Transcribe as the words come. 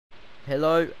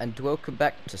Hello and welcome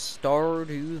back to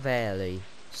Stardew Valley.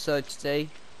 So today,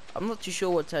 I'm not too sure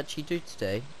what to actually do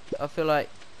today. I feel like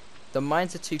the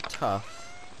mines are too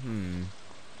tough.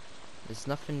 There's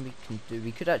nothing we can do.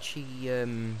 We could actually,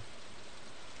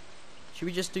 should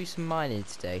we just do some mining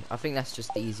today? I think that's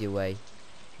just the easier way.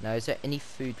 Now, is there any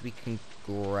food we can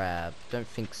grab? Don't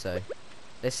think so.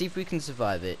 Let's see if we can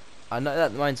survive it. I know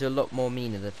that the mines are a lot more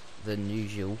meaner than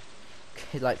usual.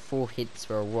 Like 4 hits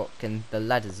for a rock, and the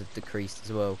ladders have decreased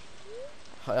as well.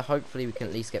 Hopefully we can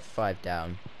at least get 5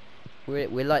 down.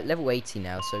 We're like level 80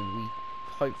 now, so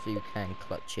hopefully we can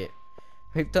clutch it.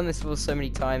 We've done this for so many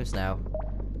times now.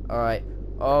 Alright.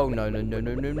 Oh no.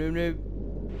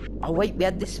 Oh wait, we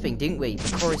had this thing, didn't we?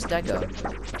 The forest dagger.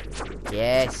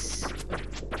 Yes.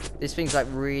 This thing's like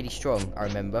really strong, I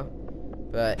remember.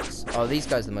 But oh, these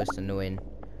guys are the most annoying.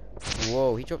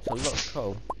 Whoa, he dropped a lot of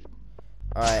coal.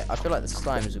 Alright, I feel like the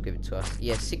slimes will give it to us.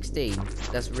 Yeah, 16.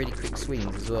 That's really quick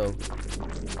swings as well.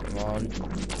 Come on.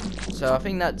 So I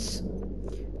think that's...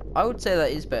 I would say that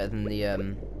is better than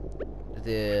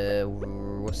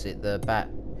what's it? The bat.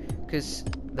 Because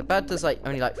the bat does like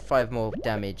only like 5 more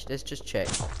damage. Let's just check.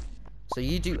 So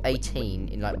you do 18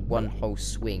 in like one whole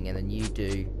swing, and then you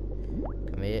do...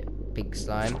 Come here, big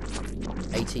slime.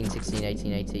 18, 16,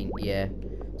 18, 18. Yeah.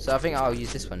 So I think I'll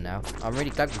use this one now. I'm really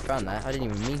glad we found that. I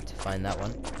didn't even mean to find that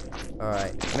one.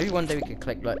 Alright. Maybe one day we could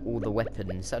collect like all the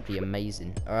weapons. That'd be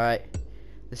amazing. Alright.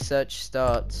 The search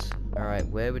starts. Alright,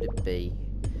 where would it be?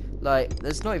 Like,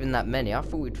 there's not even that many. I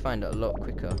thought we'd find it a lot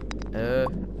quicker.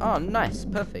 Oh, nice.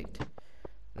 Perfect.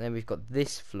 And then we've got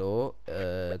this floor.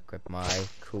 Grab my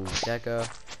cool dagger.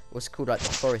 What's called like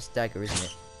the forest dagger, isn't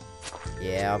it?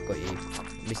 Yeah, I've got you.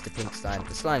 Mr. Pink Slime.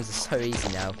 The slimes are so easy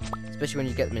now. Especially when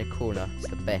you get them in a corner. It's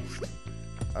the best.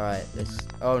 Alright, let's...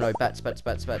 Oh no, bats.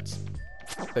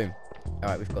 Boom.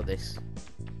 Alright, we've got this.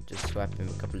 Just swap him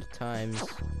a couple of times.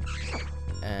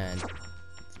 And...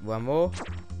 one more.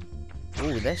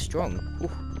 Ooh, they're strong. Ooh.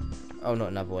 Oh, not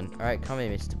another one. Alright, come here,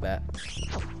 Mr. Bat.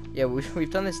 Yeah, we've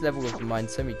done this level of the mine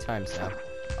so many times now.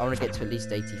 I want to get to at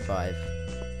least 85.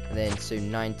 And then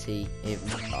soon 90.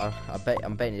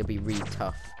 I'm betting it'll be really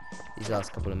tough. These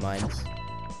last couple of mines.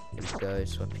 Here we go.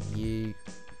 Swapping you.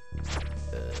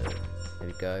 There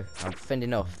we go. I'm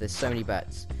fending off. There's so many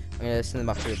bats. I'm gonna send them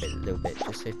up here a little bit,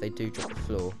 just so if they do drop the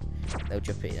floor, they'll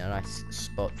drop it in a nice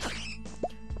spot.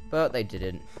 But they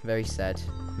didn't. Very sad.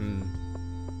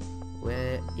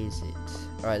 Where is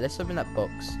it? Alright, let's open that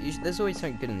box. There's always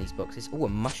something good in these boxes. Oh, a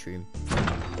mushroom.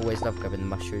 Always love grabbing the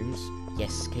mushrooms.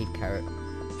 Yes, cave carrot.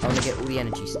 I want to get all the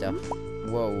energy stuff.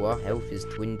 Whoa, our health is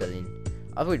dwindling.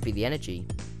 I thought it'd be the energy.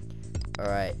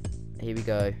 Alright, here we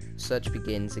go. Search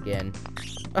begins again.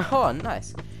 Oh,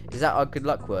 nice. Is that our good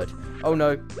luck word? Oh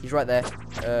no, he's right there.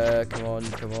 Come on.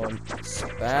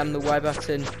 Spam the Y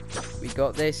button. We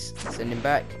got this. Send him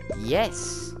back.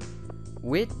 Yes!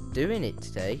 We're doing it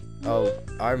today. Oh,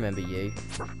 I remember you.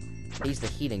 He's the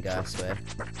healing guy, I swear.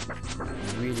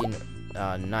 Really...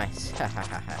 Oh, nice.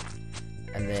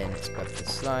 And then let's grab the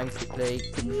slime quickly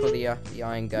before the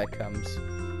iron guy comes.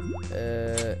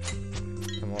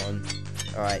 Come on.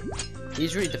 Alright.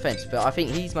 He's really defensive, but I think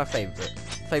he's my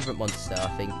favourite monster, I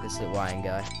think, this little iron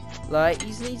guy. Like,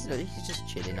 he's just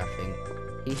chilling, I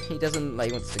think. He doesn't,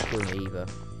 like, wants to kill me either.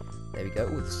 There we go.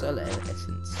 Oh, the solar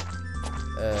essence.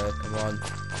 Come on.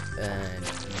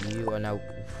 And you are now...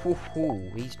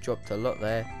 he's dropped a lot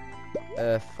there.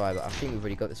 Fiber. I think we've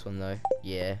already got this one, though.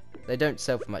 Yeah. They don't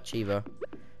sell for much either.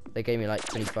 They gave me like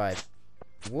 25.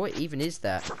 What even is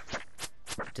that?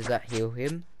 Does that heal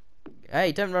him?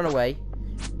 Hey, don't run away.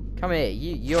 Come here.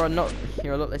 You're a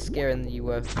lot less scary than you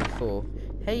were before.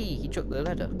 Hey, he dropped the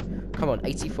ladder. Come on,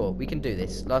 84. We can do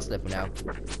this. Last level now.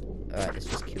 Alright, let's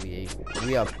just kill you.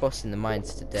 We are bossing the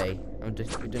mines today. We're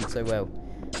doing so well.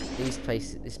 This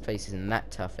place isn't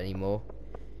that tough anymore.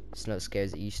 It's not as scary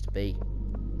as it used to be.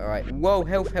 Alright. Whoa,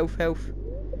 health.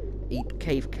 Eat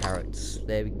cave carrots.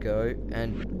 There we go.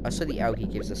 And I saw the algae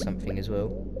gives us something as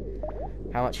well.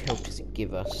 How much health does it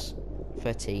give us?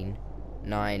 13.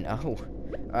 9. Oh.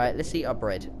 Alright, let's eat our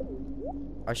bread.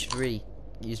 I should really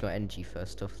use my energy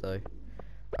first off, though.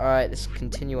 Alright, let's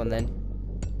continue on then.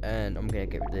 And I'm going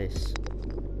to get rid of this.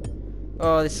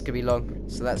 Oh, this is going to be long.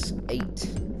 So that's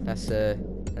 8. That's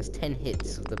 10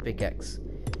 hits of the pickaxe.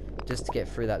 Just to get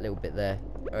through that little bit there.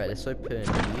 Alright, let's open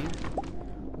you.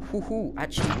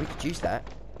 Actually, we could use that.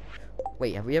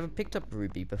 Wait, have we ever picked up a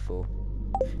ruby before?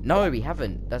 No, we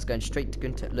haven't. That's going straight to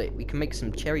Gunter. Look, we can make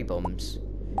some cherry bombs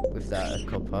with that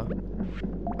copper.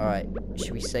 Alright,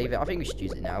 should we save it? I think we should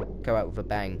use it now. Go out with a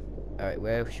bang. Alright,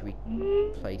 where should we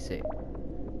place it?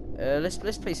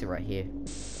 Let's place it right here.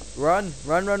 Run!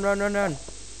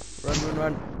 Run, run,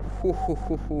 run. Hoo, hoo,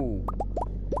 hoo, hoo.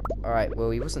 Alright, well,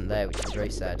 he wasn't there, which is very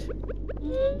sad.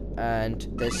 And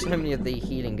there's so many of the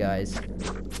healing guys.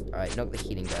 Alright, not the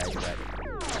healing guys, but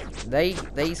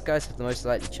these guys have the most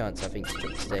likely chance, I think, to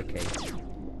jump the staircase.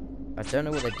 I don't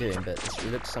know what they're doing, but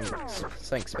it looks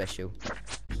something special.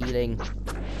 Healing.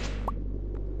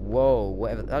 Whoa,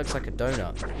 whatever. That looks like a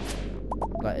donut.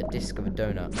 Like a disc of a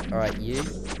donut. Alright, you.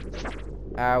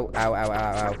 Ow, ow, ow,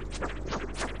 ow, ow.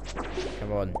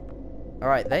 Come on.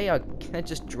 Alright, they're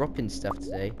just dropping stuff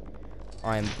today.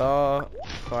 Iron bar,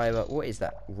 fiber. What is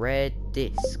that? Red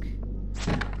disc.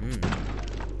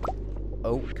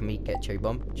 Oh, can we get cherry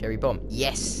bomb? Cherry bomb.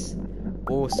 Yes!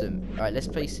 Awesome. Alright, let's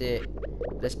place it.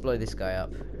 Let's blow this guy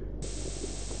up.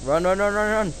 Run, run, run,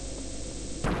 run, run!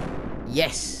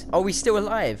 Yes! Oh, he's still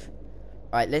alive!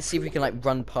 Alright, let's see if we can, like,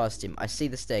 run past him. I see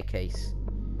the staircase.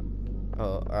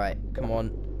 Oh, alright. Come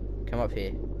on. Come up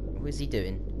here. What is he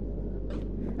doing?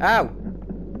 Ow!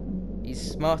 He's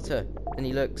smarter than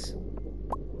he looks.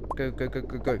 Go, go, go,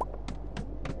 go, go.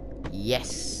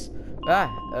 Yes!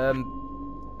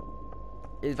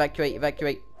 Evacuate,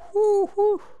 evacuate. Woo,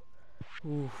 woo.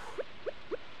 Ooh.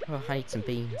 Oh, I need some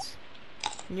beans.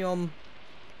 Yum.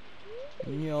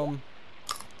 Yum.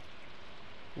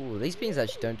 Ooh, these beans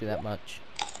actually don't do that much.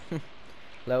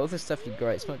 Like all the stuff you grow,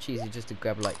 it's much easier just to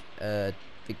grab like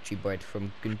victory bread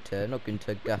from Gunter, not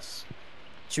Gunter, Gus.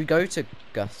 Should we go to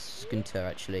Gunter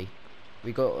actually?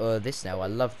 We got this now. I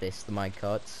love this, the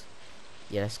minecarts.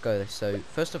 Yeah, let's go. So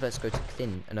first off, let's go to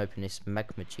Clint and open this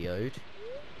magma geode.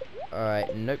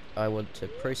 Alright, nope. I want to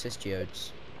process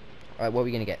geodes. Alright, what are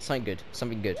we gonna get? Something good.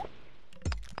 Something good.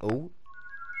 Oh.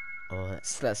 Oh,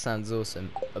 that sounds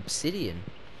awesome. Obsidian.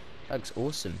 That looks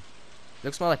awesome.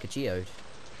 Looks more like a geode.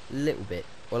 A little bit.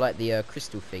 Or like the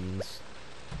crystal things.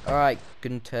 Alright,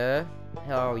 Gunter.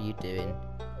 How are you doing?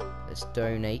 Let's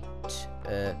donate.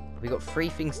 We got 3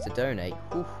 things to donate.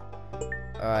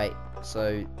 Alright,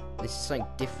 so this is something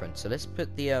different. So let's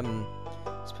put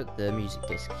the music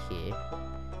disc here.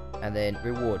 And then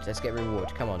reward. Let's get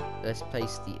reward. Come on. Let's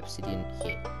place the obsidian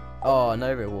here. Oh,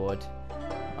 no reward.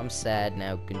 I'm sad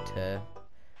now, Gunter.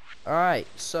 Alright,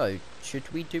 so should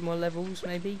we do more levels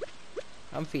maybe?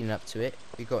 I'm feeling up to it.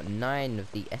 We've got 9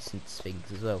 of the essence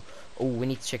things as well. Oh, we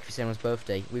need to check if it's anyone's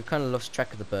birthday. We've kind of lost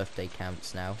track of the birthday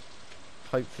counts now.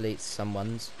 Hopefully it's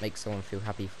someone's. Make someone feel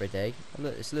happy for a day. Oh,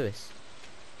 look, it's Lewis.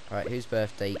 Alright, whose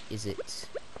birthday is it?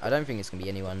 I don't think it's going to be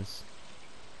anyone's.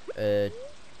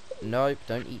 Nope,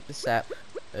 don't eat the sap.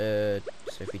 So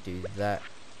if we do that.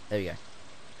 There we go.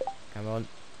 Come on.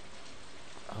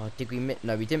 Oh, did we miss?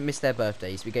 No, we didn't miss their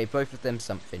birthdays. We gave both of them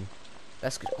something.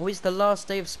 That's good. Oh, it's the last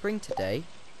day of spring today.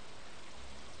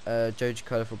 Jojo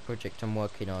Colourful project I'm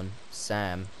working on.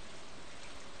 Sam.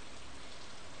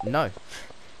 No.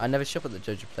 I never shop at the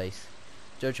Jojo place.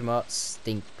 Jojo Mart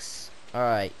stinks.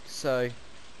 Alright, so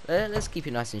let's keep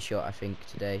it nice and short, I think,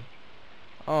 today.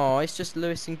 Oh, it's just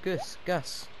Lewis and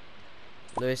Gus.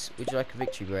 Lewis, would you like a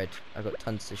victory bread? I've got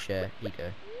tons to share. Here you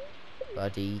go.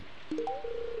 Buddy.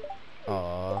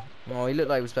 Oh, he looked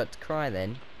like he was about to cry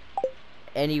then.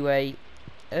 Anyway,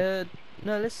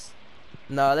 let's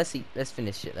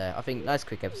finish it there. I think nice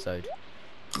quick episode.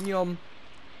 Yum.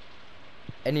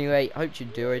 Anyway, hope you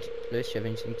enjoyed. Lewis, you have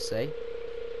anything to say?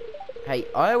 Hey,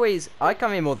 I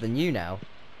come in more than you now.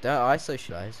 Don't I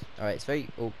socialise? Alright, it's very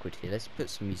awkward here. Let's put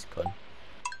some music on.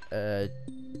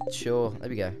 Sure, there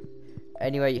we go.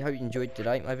 Anyway, hope you enjoyed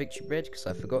today, my victory bread, because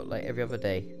I forgot like every other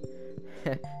day.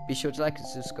 Be sure to like and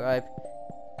subscribe.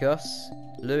 Gus,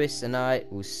 Lewis and I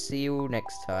will see you all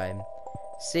next time.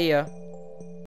 See ya.